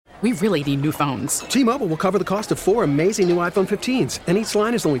We really need new phones. T-Mobile will cover the cost of 4 amazing new iPhone 15s, and each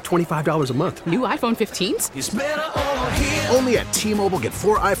line is only $25 a month. New iPhone 15s? It's better over here. Only at T-Mobile, get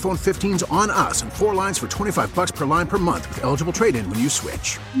 4 iPhone 15s on us and 4 lines for $25 per line per month with eligible trade-in when you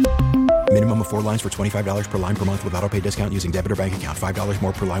switch. Minimum of 4 lines for $25 per line per month with autopay discount using debit or bank account. $5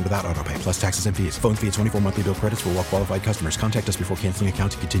 more per line without autopay, plus taxes and fees. Phone fee at 24 monthly bill credits for well-qualified customers. Contact us before canceling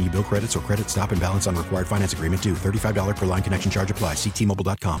account to continue bill credits or credit stop and balance on required finance agreement due. $35 per line connection charge applies. See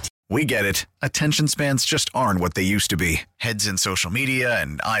T-Mobile.com. We get it. Attention spans just aren't what they used to be. Heads in social media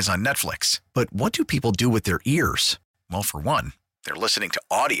and eyes on Netflix. But what do people do with their ears? Well, for one, they're listening to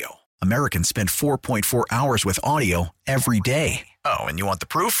audio. Americans spend 4.4 hours with audio every day. Oh, and you want the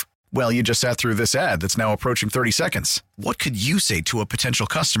proof? Well, you just sat through this ad that's now approaching 30 seconds. What could you say to a potential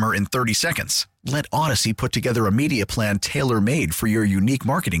customer in 30 seconds? Let Odyssey put together a media plan tailor-made for your unique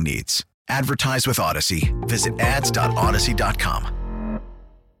marketing needs. Advertise with Odyssey. Visit ads.odyssey.com.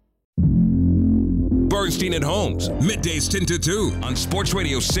 Bernstein and Holmes, middays 10 to 2 on Sports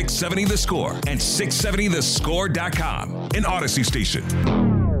Radio 670 The Score and 670thescore.com, an Odyssey station.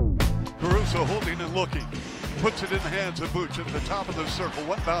 Caruso holding and looking. Puts it in the hands of Vooch at the top of the circle.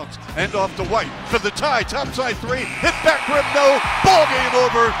 One bounce. Hand off to White for the tie. Topside three. Hit back rim. No. Ball game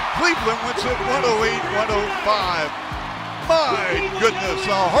over. Cleveland wins it 108-105. My goodness.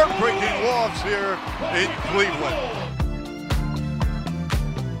 A heartbreaking loss here in Cleveland.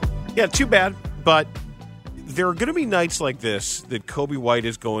 Yeah, too bad. But there are going to be nights like this that Coby White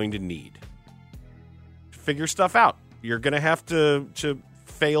is going to need to figure stuff out. You're going to have to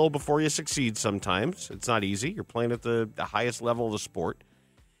fail before you succeed sometimes. It's not easy. You're playing at the highest level of the sport.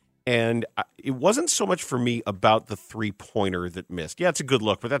 And it wasn't so much for me about the three-pointer that missed. Yeah, it's a good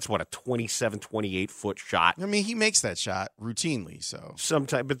look, but that's, what, a 27, 28-foot shot. I mean, he makes that shot routinely. So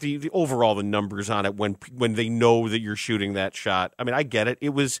sometimes, but the overall, the numbers on it, when they know that you're shooting that shot, I mean, I get it.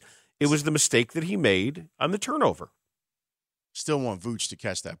 It was the mistake that he made on the turnover. Still want Vooch to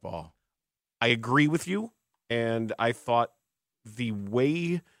catch that ball. I agree with you, and I thought the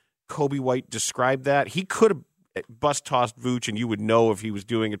way Coby White described that, he could have bust-tossed Vooch, and you would know if he was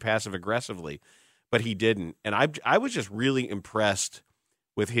doing it passive-aggressively, but he didn't. And I was just really impressed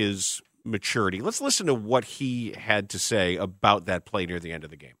with his maturity. Let's listen to what he had to say about that play near the end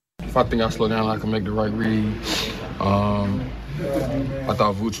of the game. If I think I slow down, I can make the right read. I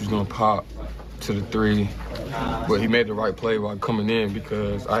thought Vooch was going to pop to the three, but he made the right play while coming in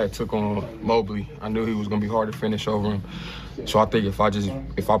because I had took on Mobley. I knew he was going to be hard to finish over him. So I think if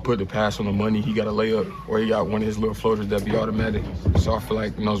I put the pass on the money, he got a layup or he got one of his little floaters that'd be automatic. So I feel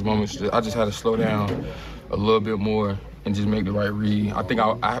like in those moments, I just had to slow down a little bit more and just make the right read. I think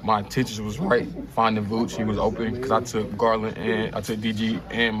my intentions was right, finding Vooch. He was open because I took Garland and I took DG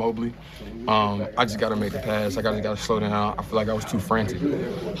and Mobley. I just got to make the pass. I just got to slow down. I feel like I was too frantic.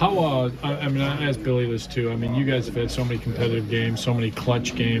 How, I mean, I asked Billy this too. I mean, you guys have had so many competitive games, so many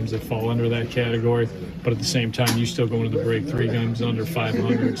clutch games that fall under that category, but at the same time, you still going to the break 3 games under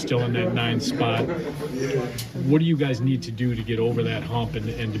 500, still in that 9th spot. What do you guys need to do to get over that hump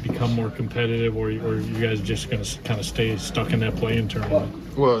and to become more competitive, or you guys just going to kind of stay stuck in that play-in tournament?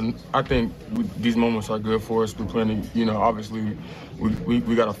 Well, I think these moments are good for us. We're playing, obviously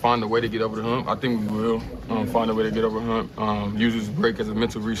we got to find a way to get over the hump. I think we will find a way to get over the hump. Use this break as a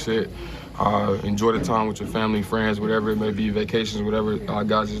mental reset. Enjoy the time with your family, friends, whatever it may be, vacations, whatever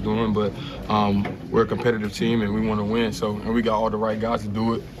guys is doing. But we're a competitive team and we want to win. And we got all the right guys to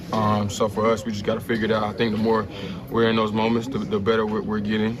do it. So for us, we just got to figure it out. I think the more we're in those moments, the better we're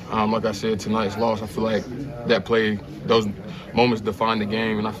getting. Like I said, tonight's loss, I feel like that play, those moments define the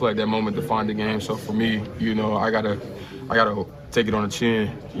game, and I feel like that moment defined the game. So for me, I gotta take it on the chin,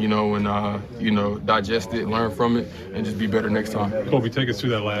 and digest it, learn from it, and just be better next time. Coby, take us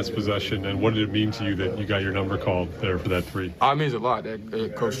through that last possession, and what did it mean to you that you got your number called there for that 3? It means a lot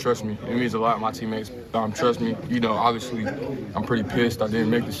that coach trusts me. It means a lot. My teammates trust me. Obviously, I'm pretty pissed I didn't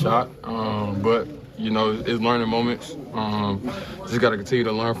make the shot, but it's learning moments. Just got to continue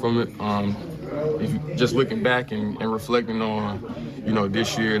to learn from it. Just looking back and reflecting on,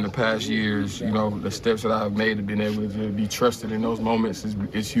 this year and the past years, the steps that I've made to being able to be trusted in those moments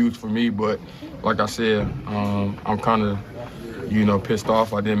is huge for me. But like I said, I'm kind of, pissed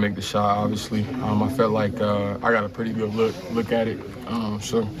off I didn't make the shot, obviously. I felt like I got a pretty good look at it.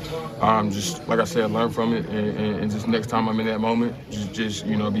 So just, like I said, learn from it and just next time I'm in that moment, just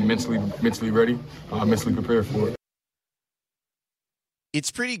be mentally ready, mentally prepared for it.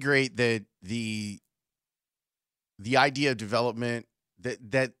 It's pretty great that the idea of development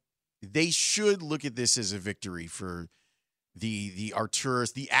that they should look at this as a victory for the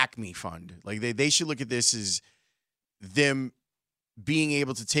Arturis, the Acme Fund. Like they should look at this as them being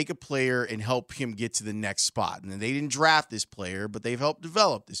able to take a player and help him get to the next spot. And they didn't draft this player, but they've helped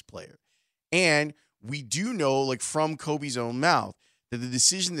develop this player. And we do know, like from Coby's own mouth, that the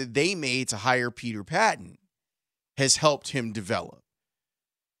decision that they made to hire Peter Patton has helped him develop.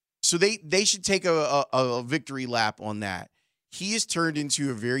 So they should take a victory lap on that. He has turned into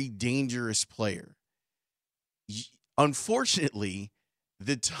a very dangerous player. Unfortunately,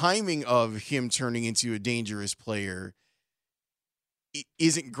 the timing of him turning into a dangerous player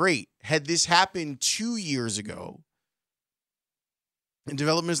isn't great. Had this happened 2 years ago, and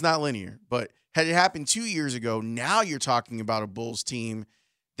development is not linear, but had it happened 2 years ago, now you're talking about a Bulls team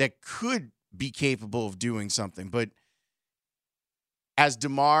that could be capable of doing something. But as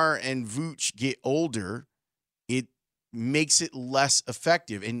DeMar and Vooch get older, it makes it less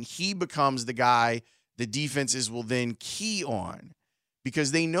effective. And he becomes the guy the defenses will then key on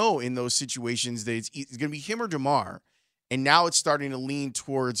because they know in those situations that it's going to be him or DeMar. And now it's starting to lean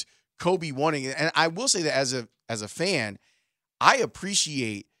towards Coby wanting it. And I will say that as a fan, I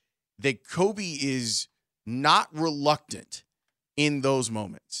appreciate that Coby is not reluctant in those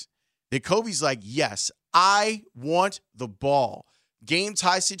moments. That Coby's like, yes, I want the ball. Game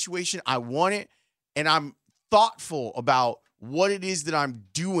tie situation, I want it. And I'm thoughtful about what it is that I'm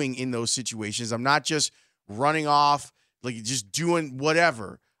doing in those situations. I'm not just running off, like just doing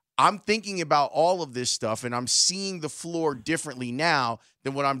whatever. I'm thinking about all of this stuff, and I'm seeing the floor differently now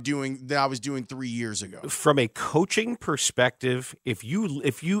than what I was doing 3 years ago. From a coaching perspective, if you,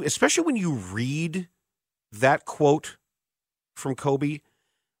 especially when you read that quote from Coby,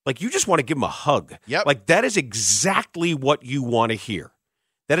 like you just want to give him a hug. Yep. Like that is exactly what you want to hear.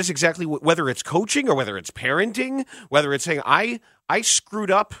 That is exactly whether it's coaching or whether it's parenting, whether it's saying, I screwed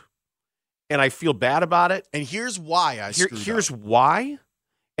up and I feel bad about it. And here's why I screwed up. Here's why.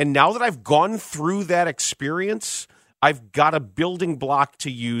 And now that I've gone through that experience, I've got a building block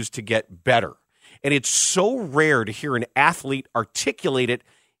to use to get better. And it's so rare to hear an athlete articulate it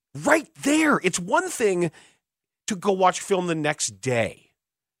right there. It's one thing to go watch film the next day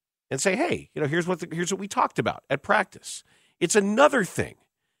and say, hey, here's what we talked about at practice. It's another thing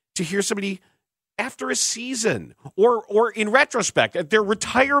to hear somebody after a season or in retrospect at their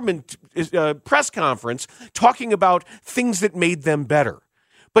retirement press conference talking about things that made them better.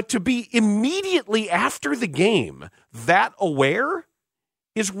 But to be immediately after the game that aware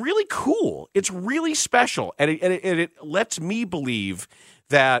is really cool. It's really special. And it lets me believe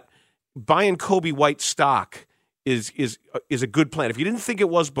that buying Coby White stock is a good plan. If you didn't think it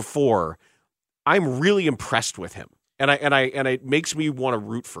was before, I'm really impressed with him. And it makes me want to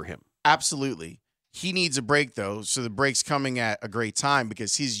root for him. Absolutely. He needs a break, though, so the break's coming at a great time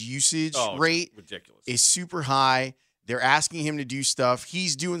because his usage rate is super high. They're asking him to do stuff.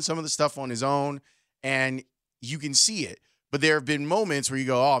 He's doing some of the stuff on his own, and you can see it. But there have been moments where you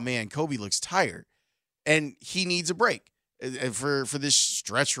go, oh, man, Coby looks tired, and he needs a break for this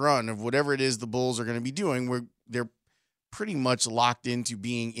stretch run of whatever it is the Bulls are going to be doing where they're pretty much locked into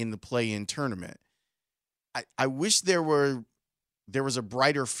being in the play-in tournament. I wish there was a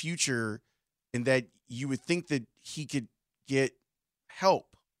brighter future in that you would think that he could get help.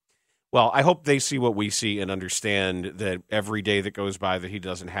 Well, I hope they see what we see and understand that every day that goes by that he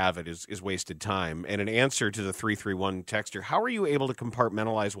doesn't have it is wasted time. And an answer to the 331 texter, how are you able to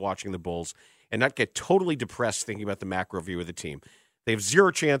compartmentalize watching the Bulls and not get totally depressed thinking about the macro view of the team? They have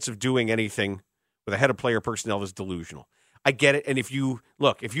zero chance of doing anything with a head of player personnel that's delusional. I get it. And if you've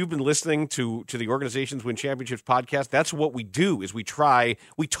been listening to the Organizations Win Championships podcast, that's what we do is we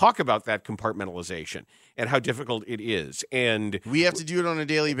talk about that compartmentalization and how difficult it is. And we have to do it on a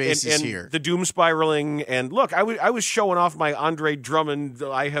daily basis and here. The doom spiraling. And look, I was showing off my Andre Drummond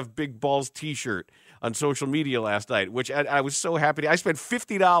I Have Big Balls t-shirt on social media last night, which I was so happy. I spent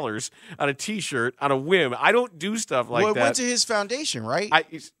 $50 on a t-shirt on a whim. I don't do stuff like that. It went to his foundation, right?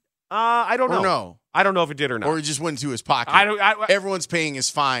 I don't know. Or no. I don't know if it did or not. Or it just went into his pocket. Everyone's paying his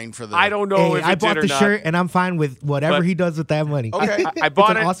fine for the... I don't know if it did or not. I bought the shirt, and I'm fine with whatever he does with that money. Okay. I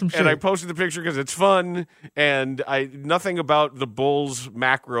bought it, awesome shirt. and I posted the picture because it's fun, and nothing about the Bulls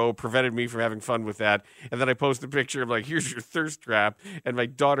macro prevented me from having fun with that. And then I posted a picture of, like, here's your thirst trap, and my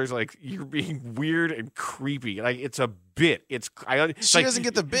daughter's like, you're being weird and creepy. And it's a bit. She doesn't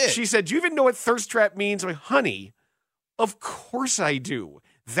get the bit. She said, do you even know what thirst trap means? I'm like, honey, of course I do.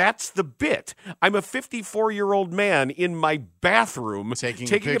 That's the bit. I'm a 54-year-old man in my bathroom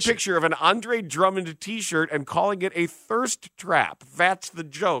taking a picture of an Andre Drummond t-shirt and calling it a thirst trap. That's the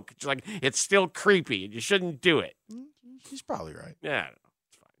joke. It's like, it's still creepy and you shouldn't do it. He's probably right. Yeah, I don't know.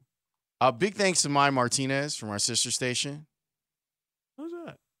 It's fine. Big thanks to Mai Martinez from our sister station. Who's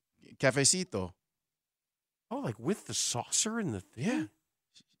that? Cafecito. Oh, like with the saucer and the thing? Yeah.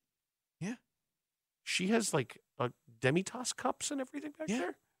 Yeah. She has like a Demitas cups and everything back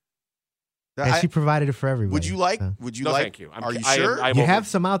there? And she provided it for everybody. Would you like? so. Would you No, like? thank you. Are you sure? You have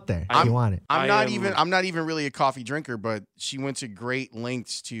some out there if you want it. I'm not even really a coffee drinker, but she went to great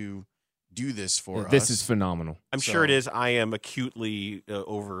lengths to do this for us. This is phenomenal. I'm sure it is. I am acutely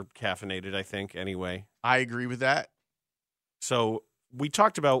over caffeinated, I think, anyway. I agree with that. So we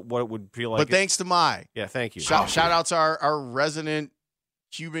talked about what it would feel like. But thanks to Mai. Yeah, thank you. Shout out to our resident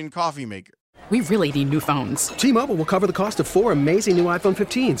Cuban coffee maker. We really need new phones. T-Mobile will cover the cost of 4 amazing new iPhone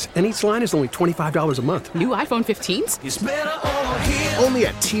 15s, and each line is only $25 a month. New iPhone 15s? It's better over here. Only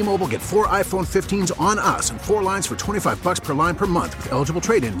at T-Mobile, get 4 iPhone 15s on us and 4 lines for $25 per line per month with eligible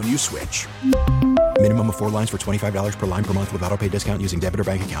trade-in when you switch. Minimum of 4 lines for $25 per line per month with autopay discount using debit or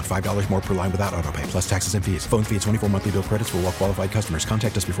bank account. $5 more per line without autopay, plus taxes and fees. Phone fee at 24 monthly bill credits for well-qualified customers.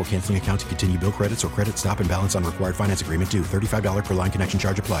 Contact us before canceling account to continue bill credits or credit stop and balance on required finance agreement due. $35 per line connection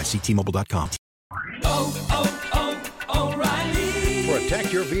charge applies. See T-Mobile.com. O'Reilly.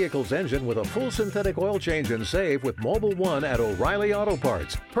 Protect your vehicle's engine with a full synthetic oil change and save with Mobile One at O'Reilly Auto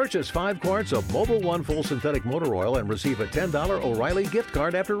Parts. Purchase 5 quarts of Mobile One full synthetic motor oil and receive a $10 O'Reilly gift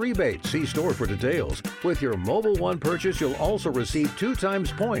card after rebate. See store for details. With your Mobile One purchase, you'll also receive 2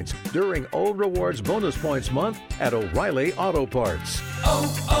 times points during O Rewards Bonus Points Month at O'Reilly Auto Parts.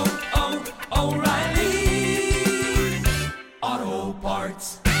 O'Reilly Auto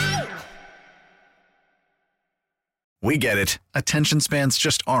Parts. We get it. Attention spans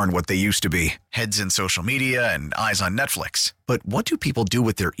just aren't what they used to be. Heads in social media and eyes on Netflix. But what do people do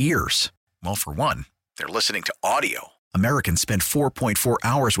with their ears? Well, for one, they're listening to audio. Americans spend 4.4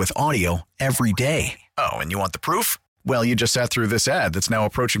 hours with audio every day. Oh, and you want the proof? Well, you just sat through this ad that's now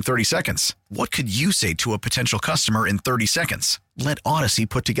approaching 30 seconds. What could you say to a potential customer in 30 seconds? Let Odyssey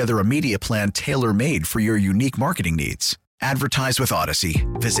put together a media plan tailor-made for your unique marketing needs. Advertise with Odyssey.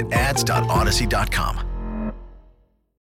 Visit ads.odyssey.com.